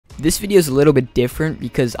This video is a little bit different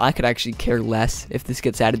because I could actually care less if this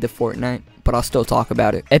gets added to Fortnite, but I'll still talk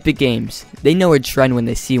about it. Epic Games, they know a trend when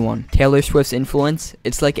they see one. Taylor Swift's influence,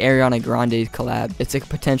 it's like Ariana Grande's collab. It's a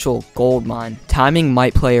potential gold mine. Timing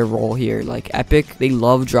might play a role here. Like Epic, they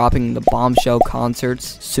love dropping the bombshell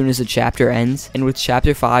concerts as soon as the chapter ends, and with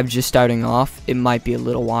chapter 5 just starting off, it might be a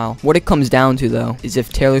little while. What it comes down to though is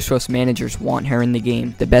if Taylor Swift's managers want her in the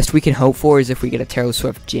game. The best we can hope for is if we get a Taylor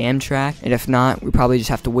Swift jam track, and if not, we probably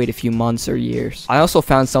just have to wait a few months or years. I also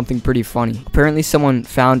found something pretty funny. Apparently someone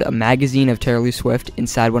found a magazine of Taylor Swift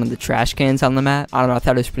inside one of the trash cans on the map. I don't know, I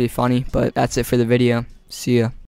thought it was pretty funny, but that's it for the video. See ya.